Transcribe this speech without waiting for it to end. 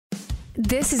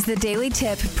This is the Daily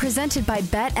Tip presented by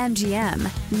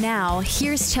BetMGM. Now,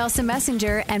 here's Chelsea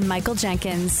Messenger and Michael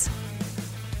Jenkins.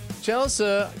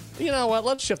 Chelsea, you know what?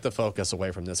 Let's shift the focus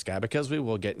away from this guy because we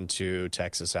will get into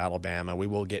Texas, Alabama. We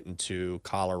will get into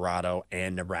Colorado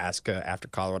and Nebraska after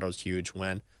Colorado's huge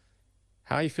win.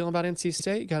 How are you feeling about NC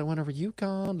State? You got to win over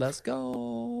UConn. Let's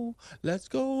go. Let's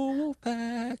go,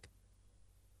 Wolfpack.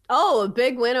 Oh, a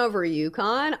big win over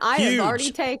UConn. I have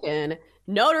already taken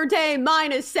Notre Dame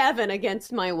 -7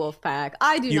 against my Wolfpack.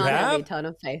 I do not have a ton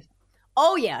of faith.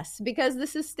 Oh, yes, because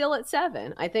this is still at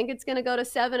 7. I think it's going to go to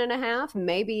 7.5.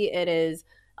 Maybe it is.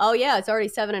 Oh, yeah, it's already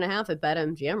 7.5 at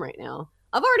BetMGM right now.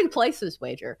 I've already placed this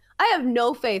wager. I have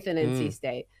no faith in NC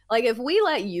State. Like, if we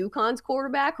let UConn's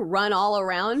quarterback run all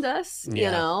around us,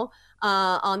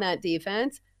 on that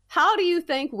defense, how do you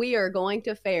think we are going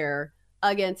to fare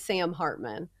against Sam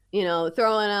Hartman?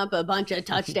 Throwing up a bunch of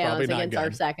touchdowns against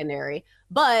our secondary.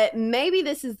 But maybe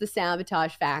this is the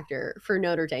sabotage factor for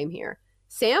Notre Dame here.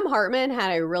 Sam Hartman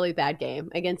had a really bad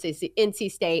game against NC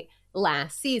State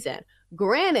last season.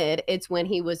 Granted, it's when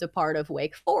he was a part of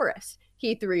Wake Forest.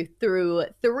 He threw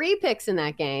 3 picks in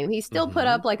that game. He still put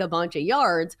up like a bunch of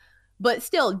yards. But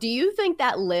still, do you think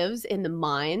that lives in the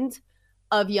minds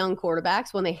of young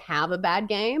quarterbacks when they have a bad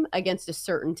game against a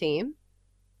certain team?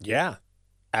 Yeah,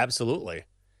 absolutely.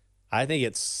 I think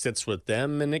it sits with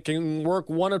them, and it can work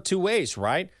one of two ways,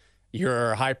 right?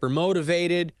 You're hyper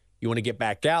motivated. You want to get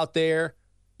back out there.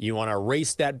 You want to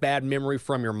erase that bad memory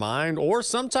from your mind, or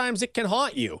sometimes it can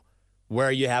haunt you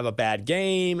where you have a bad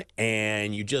game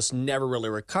and you just never really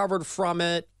recovered from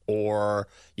it, or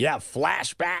you have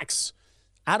flashbacks.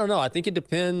 I don't know. I think it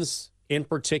depends in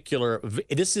particular.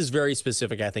 This is very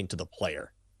specific, I think, to the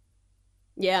player.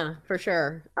 Yeah, for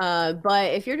sure.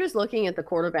 But if you're just looking at the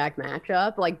quarterback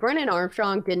matchup, like Brennan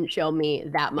Armstrong didn't show me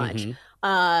that much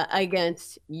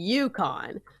against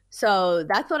UConn. So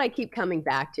that's what I keep coming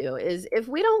back to is if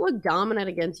we don't look dominant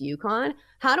against UConn,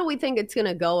 how do we think it's going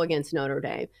to go against Notre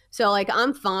Dame? So like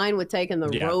I'm fine with taking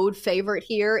the road favorite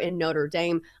here in Notre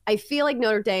Dame. I feel like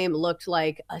Notre Dame looked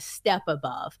like a step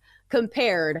above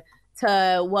compared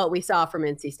to what we saw from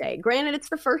NC State. Granted, it's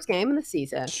the first game of the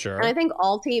season. Sure. And I think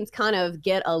all teams kind of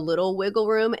get a little wiggle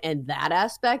room in that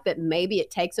aspect, that maybe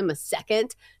it takes them a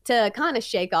second to kind of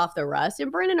shake off the rust.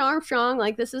 And Brennan Armstrong,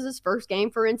 like this is his first game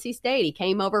for NC State. He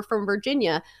came over from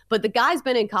Virginia, but the guy's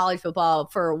been in college football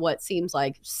for what seems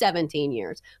like 17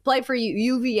 years. Played for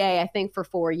UVA, I think, for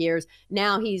 4 years.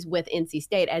 Now he's with NC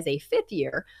State as a 5th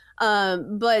year.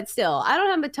 But still, I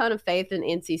don't have a ton of faith in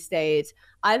NC State.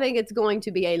 I think it's going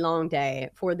to be a long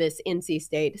day for this NC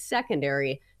State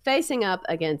secondary facing up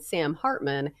against Sam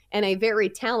Hartman and a very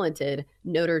talented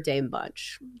Notre Dame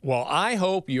bunch. Well, I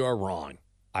hope you are wrong.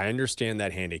 I understand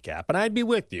that handicap, and I'd be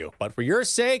with you. But for your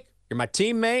sake, you're my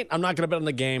teammate. I'm not going to bet on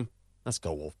the game. Let's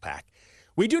go, Wolfpack.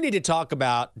 We do need to talk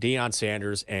about Deion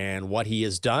Sanders and what he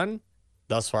has done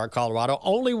thus far at Colorado.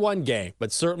 Only one game,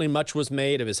 but certainly much was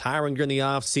made of his hiring during the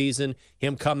offseason,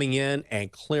 him coming in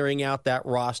and clearing out that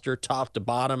roster top to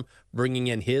bottom, bringing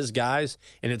in his guys,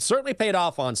 and it certainly paid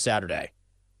off on Saturday.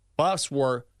 Buffs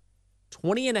were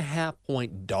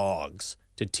 20.5-point dogs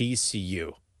to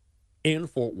TCU in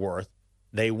Fort Worth.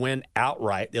 They win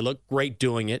outright. They look great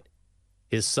doing it.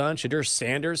 His son, Shadur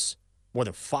Sanders, more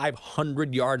than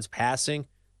 500 yards passing.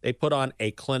 They put on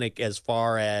a clinic as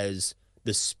far as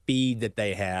the speed that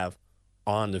they have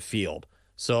on the field.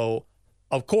 So,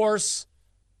 of course,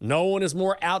 no one is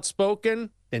more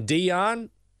outspoken than Deion,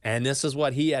 and this is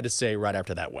what he had to say right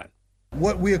after that win.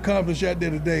 What we accomplished out there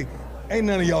today, ain't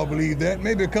none of y'all believe that.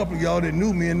 Maybe a couple of y'all that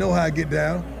knew me and know how I get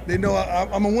down. They know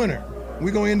I'm a winner.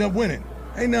 We're going to end up winning.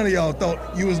 Ain't none of y'all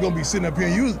thought you was going to be sitting up here.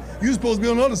 You was supposed to be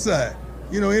on the other side,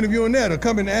 interviewing that or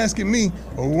coming and asking me,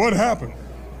 oh, what happened?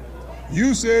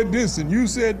 You said this and you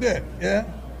said that, yeah?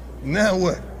 Now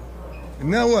what?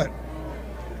 Now what?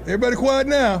 Everybody quiet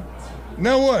now.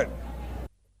 Now what?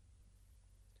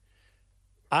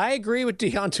 I agree with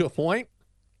Deion to a point.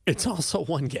 It's also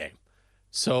one game.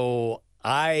 So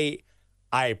I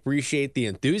appreciate the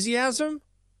enthusiasm.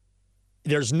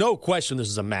 There's no question this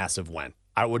is a massive win.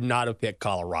 I would not have picked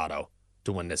Colorado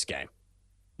to win this game.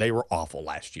 They were awful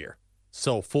last year.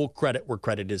 So full credit where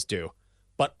credit is due.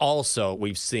 But also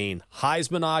we've seen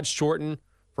Heisman odds shorten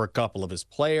for a couple of his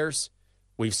players.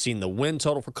 We've seen the win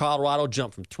total for Colorado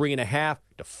jump from 3.5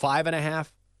 to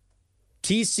 5.5.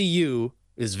 TCU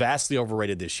is vastly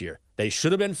overrated this year. They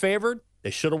should have been favored. They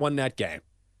should have won that game.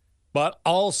 But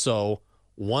also,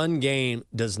 one game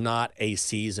does not a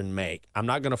season make. I'm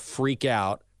not going to freak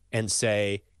out and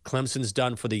say Clemson's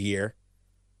done for the year.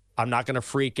 I'm not going to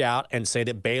freak out and say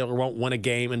that Baylor won't win a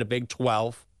game in the Big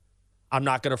 12. I'm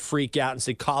not going to freak out and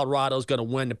say Colorado's going to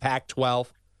win the Pac-12.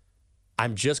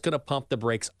 I'm just going to pump the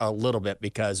brakes a little bit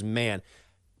because, man,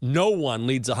 no one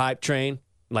leads a hype train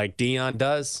like Deion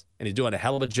does, and he's doing a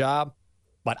hell of a job.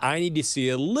 But I need to see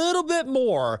a little bit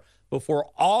more before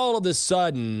all of a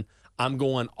sudden I'm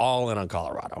going all in on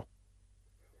Colorado.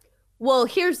 Well,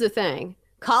 here's the thing.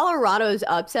 Colorado's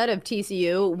upset of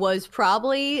TCU was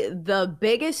probably the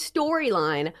biggest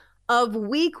storyline of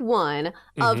week one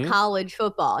of college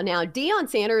football. Now, Deion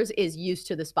Sanders is used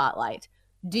to the spotlight.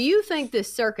 Do you think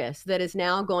this circus that is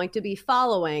now going to be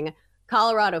following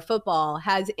Colorado football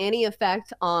has any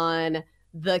effect on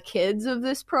the kids of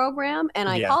this program? And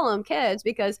I call them kids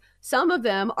because some of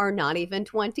them are not even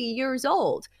 20 years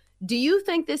old. Do you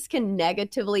think this can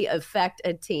negatively affect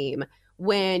a team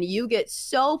when you get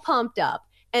so pumped up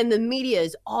and the media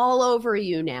is all over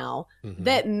you now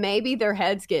that maybe their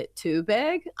heads get too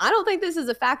big? I don't think this is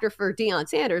a factor for Deion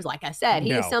Sanders. Like I said,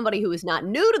 he is somebody who is not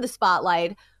new to the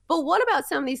spotlight. But what about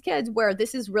some of these kids where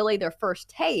this is really their first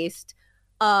taste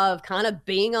of kind of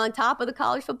being on top of the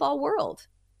college football world?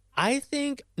 I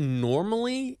think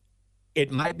normally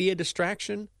it might be a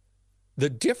distraction. The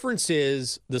difference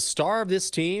is the star of this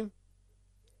team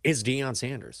is Deion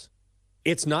Sanders.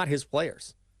 It's not his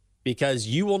players. Because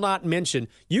you will not mention,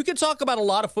 you can talk about a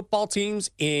lot of football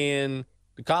teams in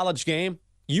the college game.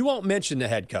 You won't mention the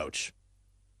head coach.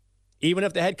 Even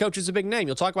if the head coach is a big name,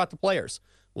 you'll talk about the players.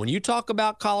 When you talk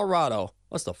about Colorado,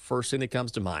 what's the first thing that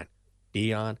comes to mind?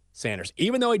 Deion Sanders.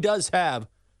 Even though he does have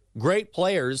great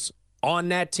players on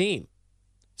that team.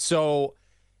 So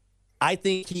I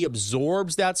think he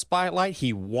absorbs that spotlight.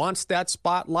 He wants that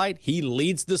spotlight. He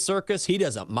leads the circus. He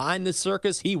doesn't mind the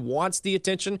circus. He wants the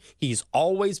attention. He's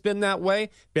always been that way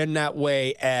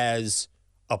as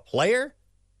a player,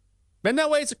 been that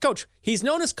way as a coach. He's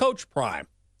known as Coach Prime.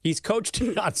 He's Coach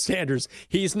Deion Sanders.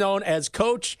 He's known as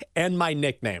Coach and my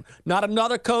nickname. Not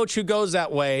another coach who goes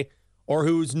that way or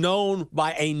who's known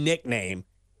by a nickname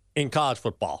in college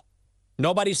football.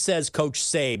 Nobody says Coach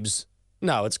Sabes.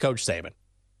 No, it's Coach Saban.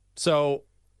 So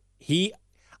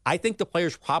I think the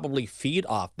players probably feed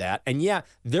off that. And yeah,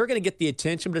 they're going to get the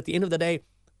attention, but at the end of the day,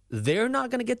 they're not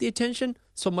going to get the attention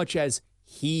so much as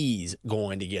he's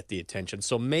going to get the attention.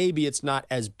 So maybe it's not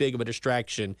as big of a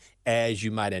distraction as you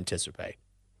might anticipate.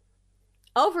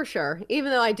 Oh, for sure.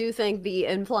 Even though I do think the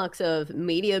influx of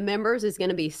media members is going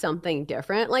to be something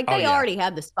different. Like they already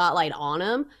had the spotlight on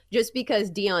him just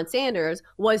because Deion Sanders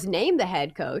was named the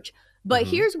head coach. But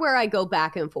here's where I go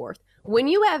back and forth. When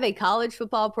you have a college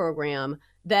football program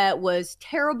that was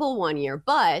terrible one year,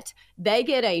 but they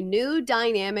get a new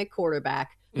dynamic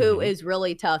quarterback who is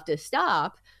really tough to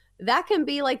stop, that can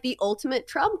be like the ultimate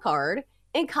trump card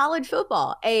in college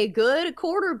football. A good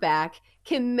quarterback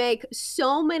can make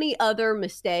so many other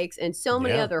mistakes and so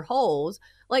many other holes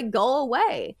like go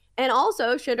away. And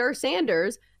also, Shedeur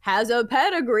Sanders has a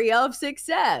pedigree of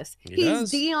success.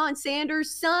 He's Deion Sanders'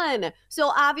 son.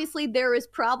 So obviously there is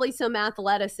probably some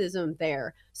athleticism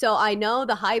there. So I know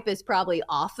the hype is probably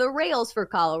off the rails for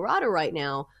Colorado right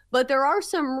now, but there are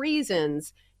some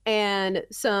reasons and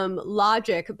some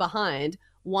logic behind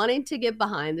wanting to get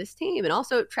behind this team. And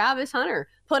also Travis Hunter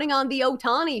putting on the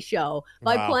Ohtani show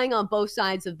by playing on both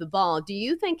sides of the ball. Do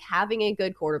you think having a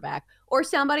good quarterback or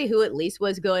somebody who at least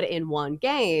was good in one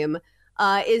game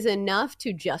is enough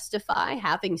to justify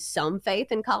having some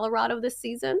faith in Colorado this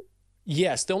season?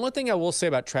 Yes. The only thing I will say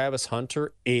about Travis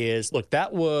Hunter is, look,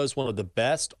 that was one of the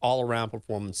best all-around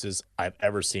performances I've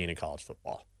ever seen in college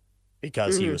football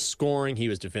because he was scoring, he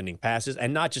was defending passes,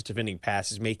 and not just defending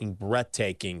passes, making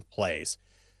breathtaking plays.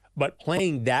 But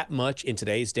playing that much in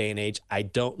today's day and age, I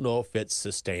don't know if it's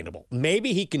sustainable.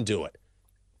 Maybe he can do it.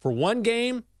 For one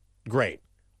game, great.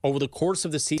 Over the course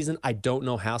of the season, I don't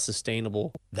know how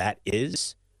sustainable that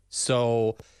is.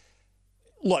 So,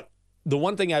 look, the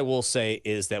one thing I will say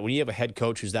is that when you have a head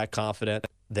coach who's that confident,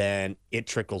 then it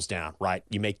trickles down, right?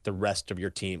 You make the rest of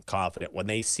your team confident. When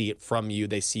they see it from you,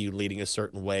 they see you leading a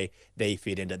certain way, they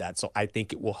feed into that. So I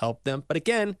think it will help them. But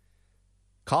again,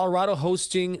 Colorado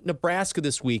hosting Nebraska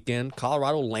this weekend.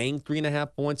 Colorado laying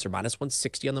 3.5 points or minus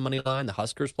 160 on the money line. The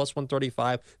Huskers plus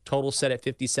 135. Total set at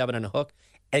 57 and a hook.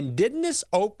 And didn't this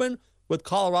open with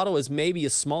Colorado as maybe a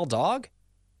small dog?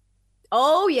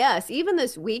 Oh, yes. Even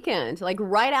this weekend, like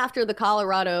right after the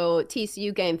Colorado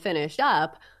TCU game finished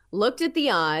up, looked at the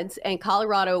odds, and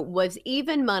Colorado was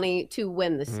even money to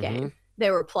win this game.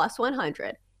 They were plus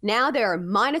 100. Now they're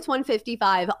minus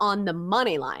 155 on the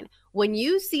money line. When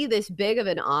you see this big of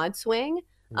an odd swing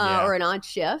or an odd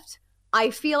shift,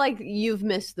 I feel like you've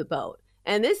missed the boat.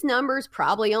 And this number is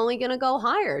probably only going to go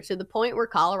higher to the point where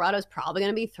Colorado's probably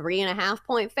going to be 3.5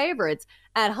 point favorites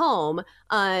at home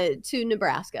to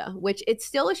Nebraska, which it's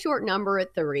still a short number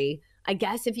at 3. I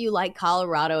guess if you like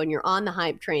Colorado and you're on the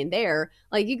hype train there,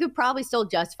 like you could probably still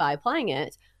justify playing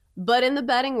it. But in the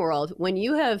betting world, when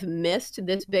you have missed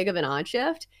this big of an odd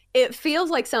shift, it feels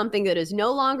like something that is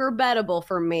no longer bettable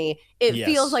for me. It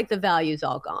feels like the value's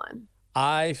all gone.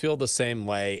 I feel the same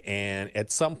way. And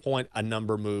at some point, a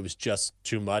number moves just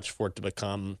too much for it to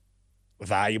become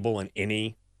valuable in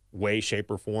any way, shape,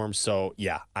 or form. So,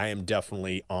 yeah, I am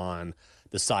definitely on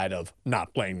the side of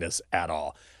not playing this at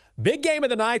all. Big game of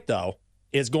the night, though,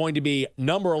 is going to be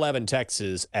number 11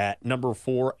 Texas at number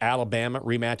 4 Alabama,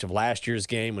 rematch of last year's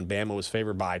game when Bama was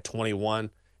favored by 21.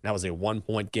 That was a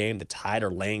 1-point game. The Tide are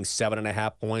laying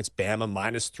 7.5 points. Bama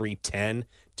minus 310.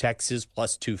 Texas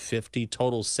plus 250.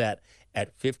 Total set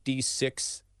at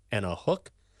 56 and a hook.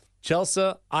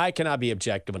 Chelsea, I cannot be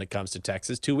objective when it comes to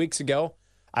Texas. 2 weeks ago,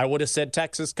 I would have said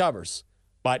Texas covers.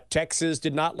 But Texas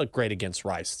did not look great against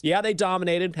Rice. Yeah, they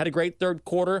dominated, had a great third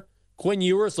quarter. Quinn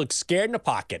Ewers looked scared in the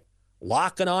pocket,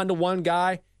 locking on to one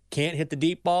guy, can't hit the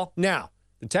deep ball. Now,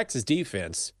 the Texas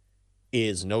defense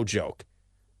is no joke.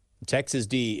 The Texas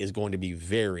D is going to be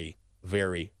very,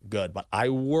 very good. But I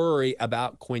worry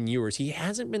about Quinn Ewers. He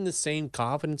hasn't been the same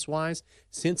confidence-wise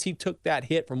since he took that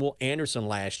hit from Will Anderson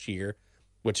last year,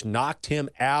 which knocked him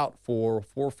out for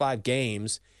 4 or 5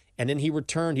 games. And then he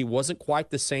returned. He wasn't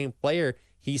quite the same player.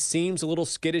 He seems a little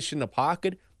skittish in the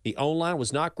pocket. The O-line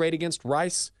was not great against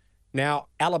Rice. Now,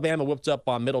 Alabama whipped up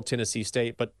on Middle Tennessee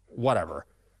State, but whatever.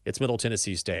 It's Middle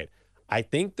Tennessee State. I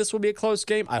think this will be a close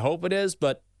game. I hope it is.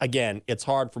 But, again, it's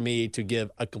hard for me to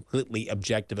give a completely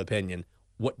objective opinion.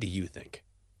 What do you think?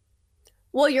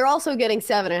 Well, you're also getting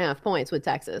 7.5 points with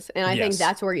Texas. And I think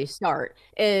that's where you start,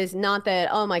 is not that,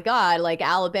 oh my God, like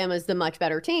Alabama's the much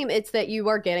better team. It's that you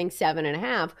are getting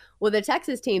 7.5 with a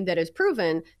Texas team that has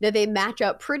proven that they match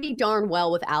up pretty darn well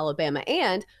with Alabama.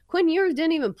 And Quinn Ewers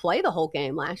didn't even play the whole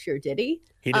game last year, did he?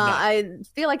 He did not. I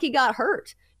feel like he got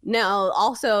hurt. Now,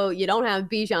 also, you don't have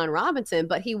Bijan Robinson,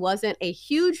 but he wasn't a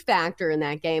huge factor in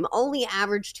that game. Only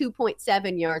averaged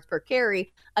 2.7 yards per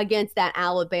carry against that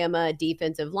Alabama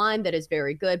defensive line that is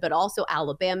very good. But also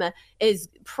Alabama is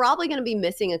probably going to be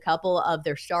missing a couple of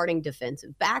their starting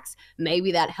defensive backs.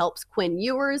 Maybe that helps Quinn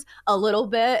Ewers a little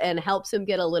bit and helps him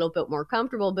get a little bit more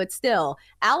comfortable. But still,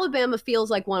 Alabama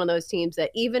feels like one of those teams that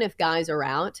even if guys are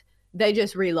out, they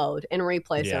just reload and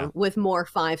replace them with more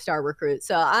 5-star recruits.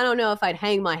 So I don't know if I'd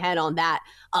hang my head on that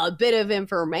bit of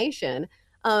information.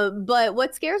 But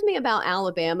what scares me about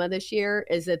Alabama this year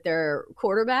is that their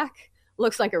quarterback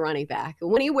looks like a running back.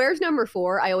 When he wears number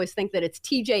 4, I always think that it's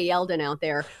TJ Yeldon out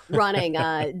there running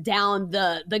down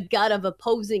the gut of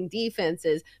opposing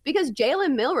defenses, because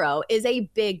Jalen Milroe is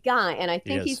a big guy, and I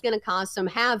think he's going to cause some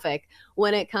havoc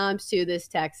when it comes to this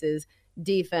Texas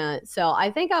defense. So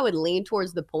I think I would lean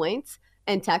towards the points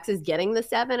and Texas getting the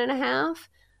 7.5,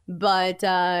 but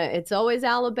it's always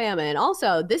Alabama. And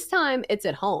also this time it's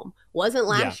at home. Wasn't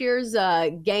last year's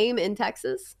game in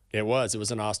Texas? It was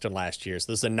in Austin last year.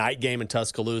 So this is a night game in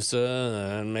Tuscaloosa,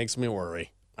 and it makes me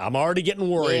worry. I'm already getting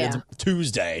worried. It's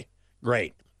Tuesday.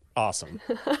 Great. Awesome.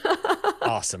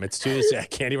 Awesome. It's Tuesday. I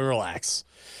can't even relax.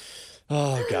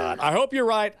 Oh God. I hope you're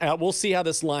right. We'll see how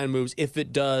this line moves, if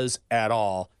it does at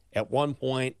all. At one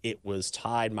point, it was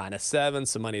tied -7.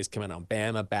 Some money is coming on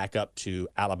Bama, back up to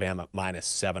Alabama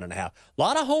 -7.5. A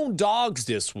lot of home dogs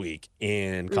this week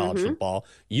in college football.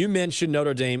 You mentioned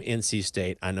Notre Dame, NC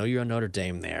State. I know you're a Notre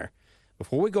Dame there.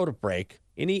 Before we go to break,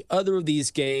 any other of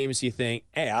these games you think,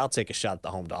 hey, I'll take a shot at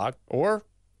the home dog, or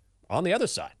on the other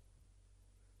side?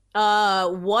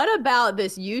 What about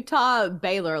this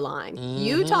Utah-Baylor line?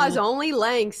 Utah's only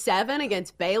laying 7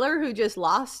 against Baylor, who just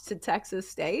lost to Texas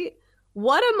State.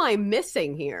 What am I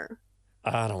missing here?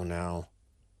 I don't know.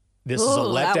 This is a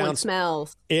letdown. That one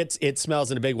smells. It smells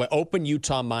in a big way. Open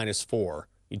Utah -4.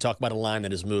 You talk about a line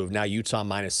that has moved. Now Utah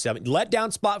 -7.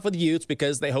 Letdown spot for the Utes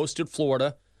because they hosted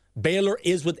Florida. Baylor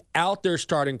is without their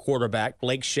starting quarterback.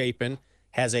 Blake Shapen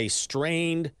has a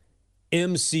strained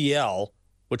MCL,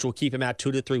 which will keep him out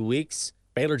 2 to 3 weeks.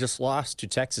 Baylor just lost to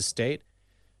Texas State.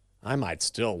 I might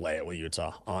still lay it with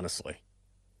Utah, honestly.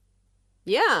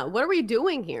 Yeah, what are we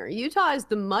doing here? Utah is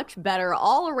the much better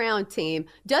all-around team.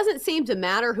 Doesn't seem to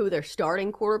matter who their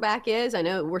starting quarterback is. I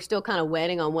know we're still kind of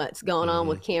waiting on what's going on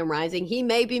with Cam Rising. He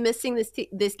may be missing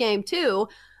this game too,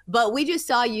 but we just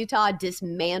saw Utah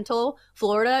dismantle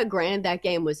Florida. Granted, that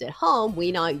game was at home.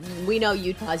 We know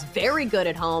Utah's very good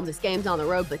at home. This game's on the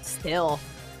road, but still,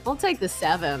 I'll take the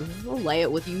 7. We'll lay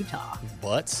it with Utah.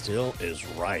 But still is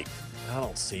right. I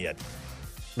don't see it.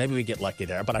 Maybe we get lucky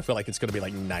there, but I feel like it's going to be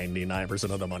like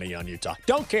 99% of the money on Utah.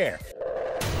 Don't care.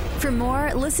 For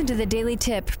more, listen to the Daily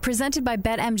Tip presented by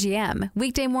BetMGM.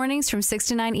 Weekday mornings from 6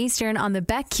 to 9 Eastern on the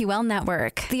BetQL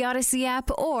network, the Odyssey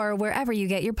app, or wherever you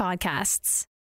get your podcasts.